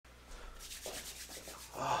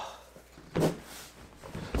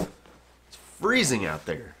freezing out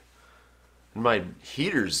there. And my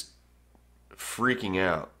heater's freaking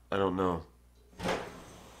out. I don't know.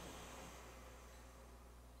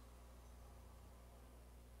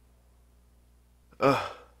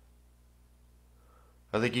 Ugh.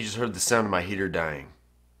 I think you just heard the sound of my heater dying.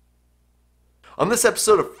 On this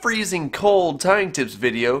episode of Freezing Cold Tying Tips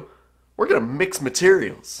video, we're gonna mix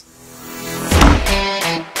materials.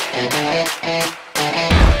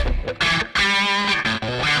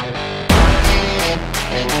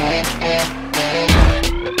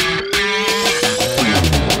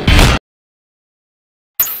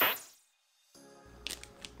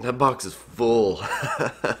 That box is full.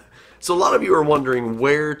 So a lot of you are wondering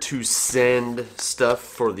where to send stuff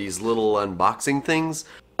for these little unboxing things.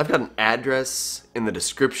 I've got an address in the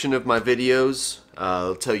description of my videos.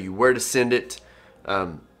 I'll tell you where to send it,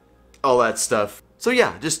 all that stuff. So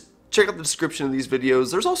yeah, just check out the description of these videos.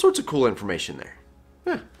 There's all sorts of cool information there.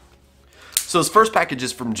 Yeah. So this first package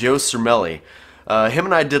is from Joe Cermele. Him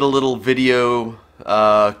and I did a little video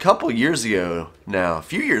a couple years ago now, a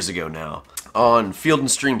few years ago now, on Field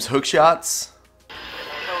 & Stream's hook shots.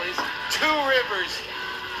 Two rivers,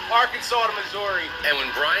 Arkansas to Missouri. And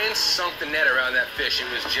when Brian sunk the net around that fish,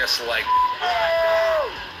 it was just like,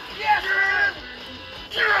 Oh! Yes!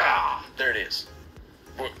 yeah, there it is.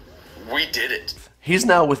 We did it. He's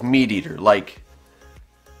now with Meat Eater, like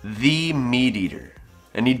the Meat Eater.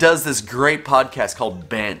 And he does this great podcast called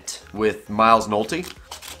Bent with Miles Nolte.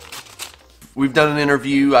 We've done an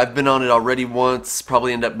interview. I've been on it already once.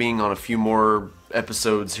 Probably end up being on a few more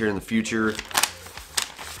episodes here in the future.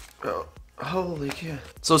 Oh, holy cow.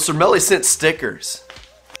 So Cermele sent stickers.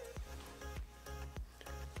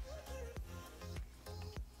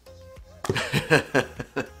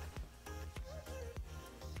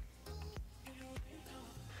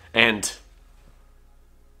 And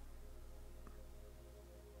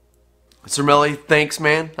Cermele, thanks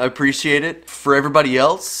man, I appreciate it. For everybody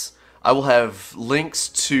else, I will have links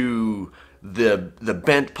to the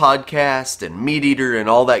Bent podcast and Meat Eater and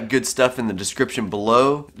all that good stuff in the description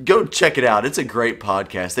below. Go check it out. It's a great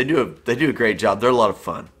podcast. They do a great job. They're a lot of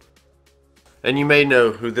fun. And you may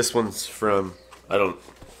know who this one's from. I don't.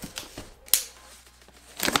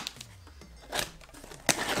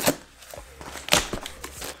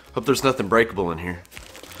 Hope there's nothing breakable in here.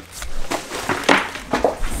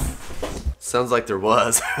 Sounds like there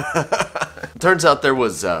was. Turns out there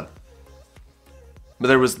was. But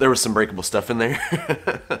there was some breakable stuff in there.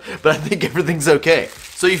 But I think everything's okay.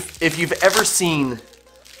 So if you've ever seen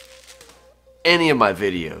any of my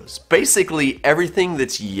videos, basically everything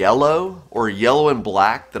that's yellow or yellow and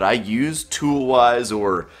black that I use tool-wise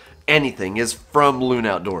or anything is from Loon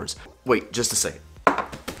Outdoors. Wait, just a second.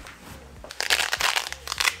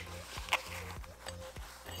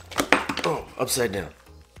 Oh, upside down.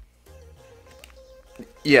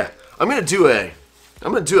 Yeah, I'm gonna do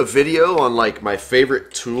a video on like my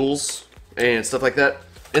favorite tools and stuff like that.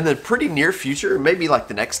 In the pretty near future, maybe like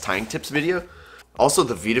the next tying tips video. Also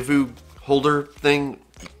the Vitavoo holder thing.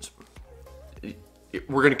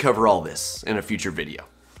 We're gonna cover all this in a future video.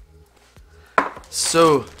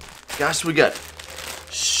 So, gosh, we got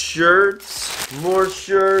shirts, more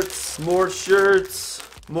shirts, more shirts,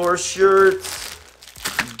 more shirts,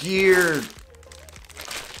 gear,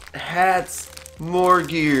 hats, more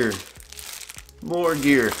gear. More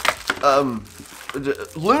gear.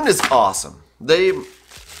 Loon is awesome.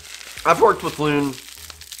 I've worked with Loon.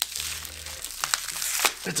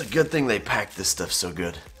 It's a good thing they pack this stuff so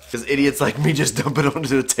good. Because idiots like me just dump it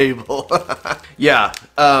onto the table. Yeah.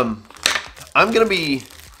 I'm gonna be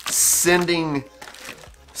sending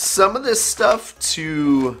some of this stuff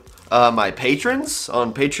to my patrons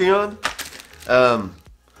on Patreon.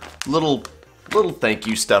 Little thank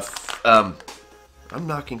you stuff. I'm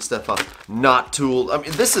knocking stuff off. Not tool. I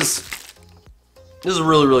mean, this is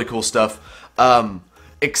really, really cool stuff.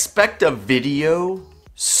 Expect a video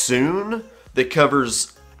soon that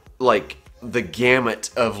covers like the gamut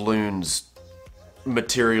of Loon's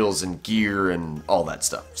materials and gear and all that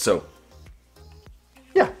stuff. So,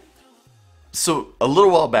 yeah. So a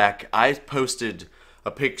little while back, I posted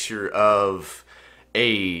a picture of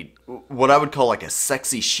what I would call like a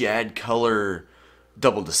sexy shad color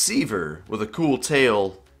double deceiver with a cool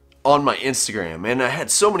tail on my Instagram, and I had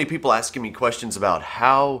so many people asking me questions about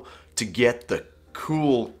how to get the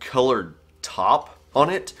cool colored top on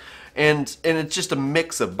it, and it's just a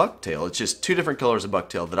mix of bucktail. It's just two different colors of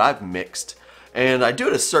bucktail that I've mixed, and I do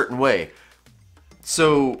it a certain way.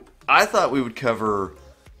 So I thought we would cover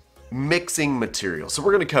mixing materials. So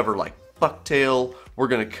we're going to cover like bucktail, we're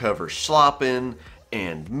going to cover Schlappen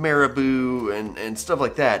and marabou and stuff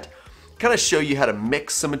like that. kind of show you how to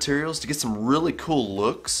mix some materials to get some really cool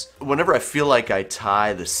looks. Whenever I feel like I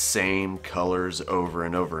tie the same colors over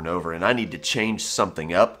and over and over and I need to change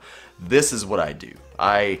something up, this is what I do.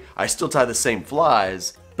 I still tie the same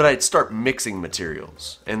flies, but I'd start mixing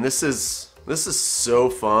materials. And this is so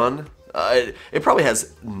fun. It probably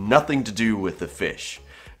has nothing to do with the fish,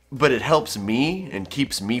 but it helps me and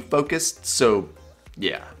keeps me focused. So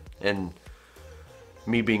yeah, and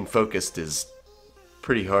me being focused is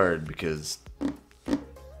pretty hard because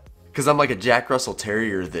I'm like a Jack Russell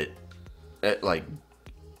Terrier that like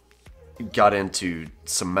got into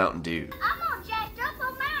some Mountain Dew. I'm on Jack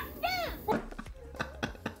Russell Mountain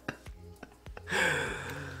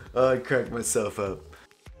Dew. I cracked myself up.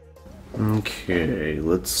 Okay,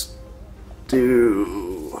 let's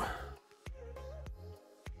do.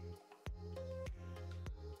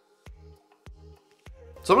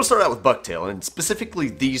 So I'm going to start out with bucktail, and specifically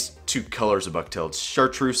these two colors of bucktail. It's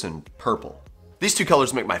chartreuse and purple. These two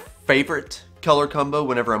colors make my favorite color combo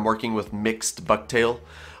whenever I'm working with mixed bucktail,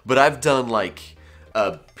 but I've done like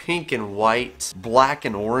pink and white, black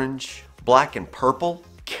and orange, black and purple.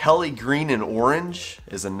 Kelly green and orange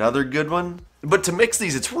is another good one. But to mix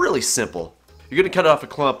these, it's really simple. You're going to cut off a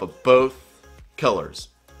clump of both colors,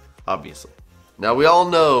 obviously. Now we all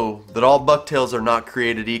know that all bucktails are not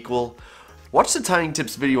created equal. Watch the Tying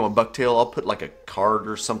Tips video on bucktail. I'll put like a card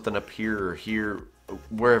or something up here or here,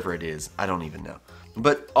 wherever it is. I don't even know.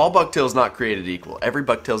 But all bucktail is not created equal. Every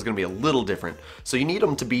bucktail is going to be a little different, so you need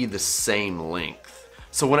them to be the same length.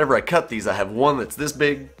 So whenever I cut these, I have one that's this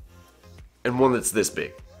big and one that's this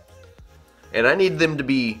big. And I need them to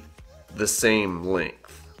be the same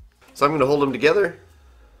length. So I'm going to hold them together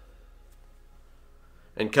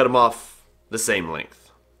and cut them off the same length.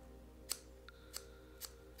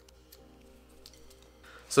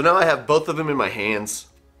 So now I have both of them in my hands.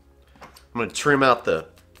 I'm going to trim out the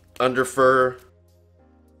under fur.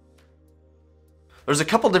 There's a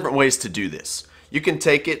couple different ways to do this. You can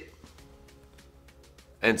take it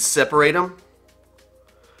and separate them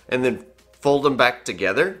and then fold them back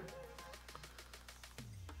together.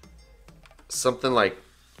 Something like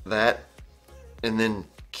that. And then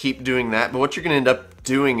keep doing that. But what you're going to end up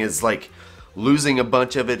doing is like losing a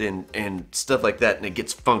bunch of it and stuff like that, and it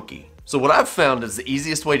gets funky. So what I've found is the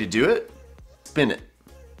easiest way to do it, spin it.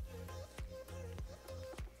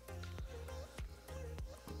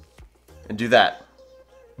 And do that.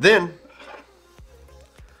 Then,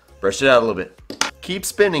 brush it out a little bit. Keep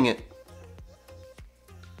spinning it.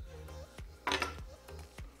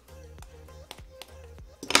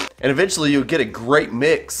 And eventually you'll get a great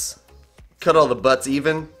mix. Cut all the butts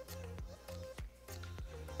even.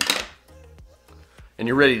 And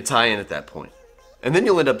you're ready to tie in at that point. And then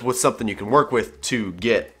you'll end up with something you can work with to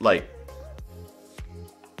get like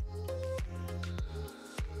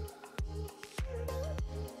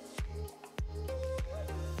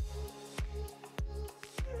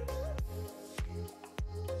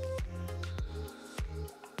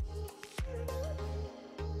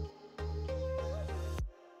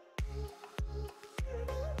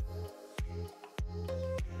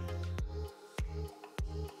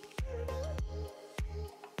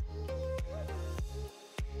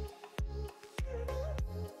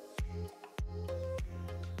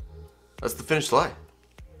that's the finished fly.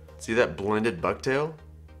 See that blended bucktail?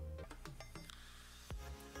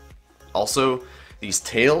 Also, these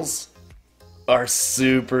tails are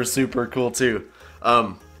super cool too.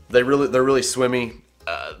 They're really swimmy.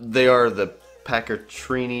 They are the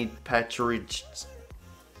Patcherini.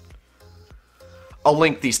 I'll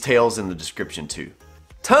link these tails in the description too.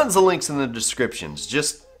 Tons of links in the descriptions.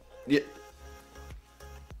 Yeah.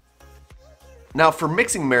 Now for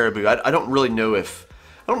mixing marabou, I don't really know if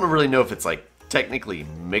it's like technically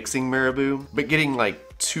mixing marabou, but getting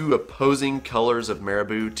like two opposing colors of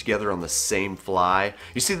marabou together on the same fly.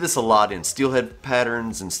 You see this a lot in steelhead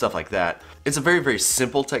patterns and stuff like that. It's a very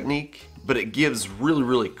simple technique, but it gives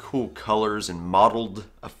really cool colors and mottled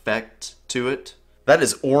effect to it. That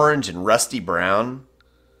is orange and rusty brown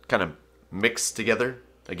kind of mixed together.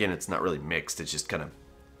 Again, it's not really mixed, it's just kind of...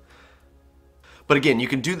 But again, you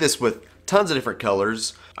can do this with tons of different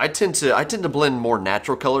colors. I tend to blend more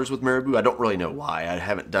natural colors with marabou. I don't really know why. I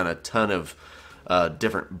haven't done a ton of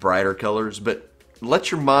different brighter colors, but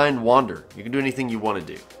let your mind wander. You can do anything you want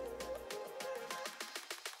to do.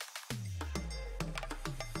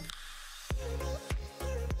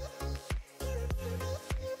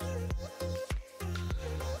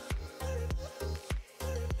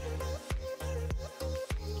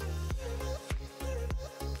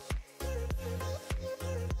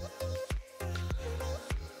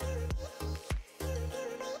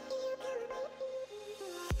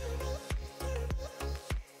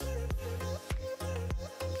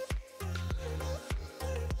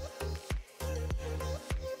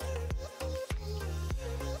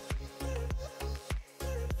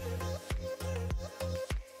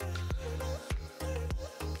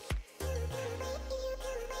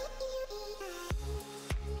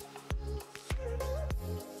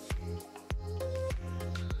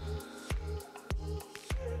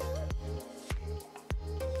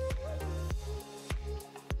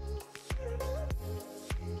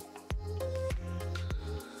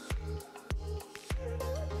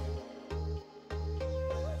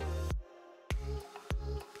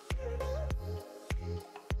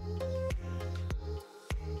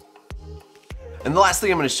 And the last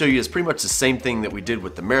thing I'm going to show you is pretty much the same thing that we did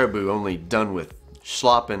with the marabou, only done with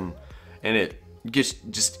Schlappen, and it gives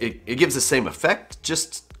the same effect,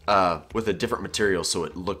 just with a different material, so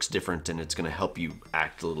it looks different and it's going to help you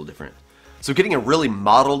act a little different. So getting a really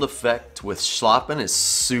mottled effect with Schlappen is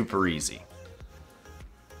super easy.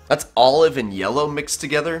 That's olive and yellow mixed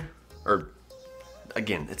together, or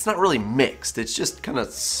again, it's not really mixed, it's just kind of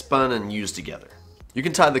spun and used together. You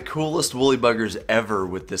can tie the coolest woolly buggers ever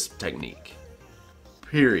with this technique.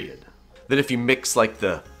 Period. Then if you mix like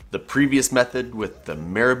the previous method with the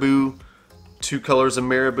marabou, 2 colors of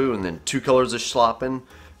marabou and then 2 colors of Schlappen,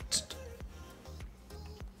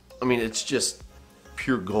 I mean, it's just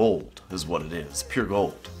pure gold is what it is, pure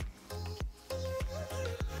gold.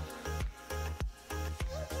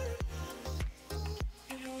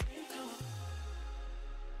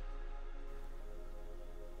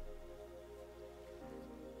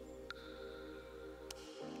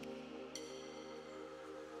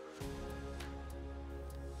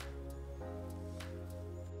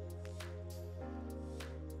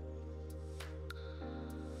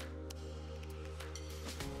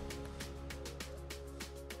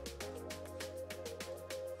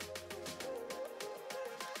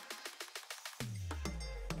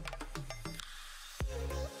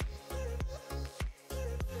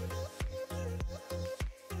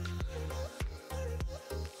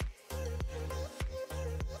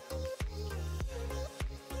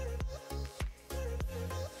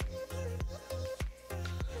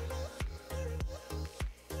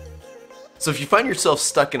 So if you find yourself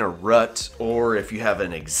stuck in a rut, or if you have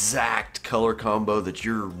an exact color combo that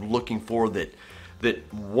you're looking for that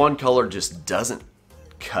one color just doesn't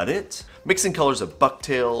cut it, mixing colors of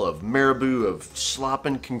bucktail, of marabou, of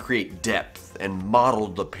Schlappen can create depth and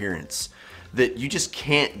mottled appearance that you just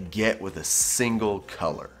can't get with a single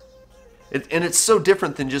color. And it's so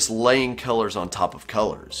different than just laying colors on top of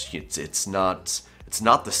colors. It's not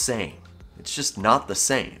the same. It's just not the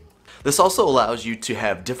same. This also allows you to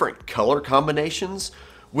have different color combinations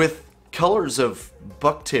with colors of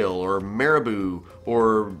bucktail or marabou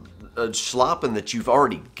or Schlappen that you've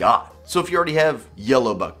already got. So if you already have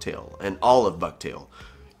yellow bucktail and olive bucktail,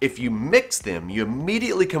 if you mix them, you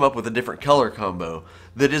immediately come up with a different color combo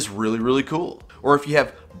that is really, really cool. Or if you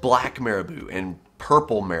have black marabou and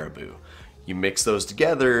purple marabou, you mix those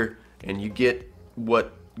together and you get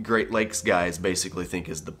what Great Lakes guys basically think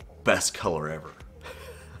is the best color ever.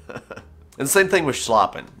 And the same thing with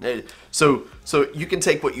Schlappen. So you can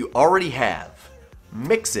take what you already have,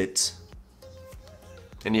 mix it,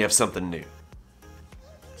 and you have something new.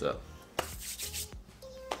 So,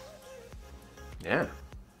 yeah.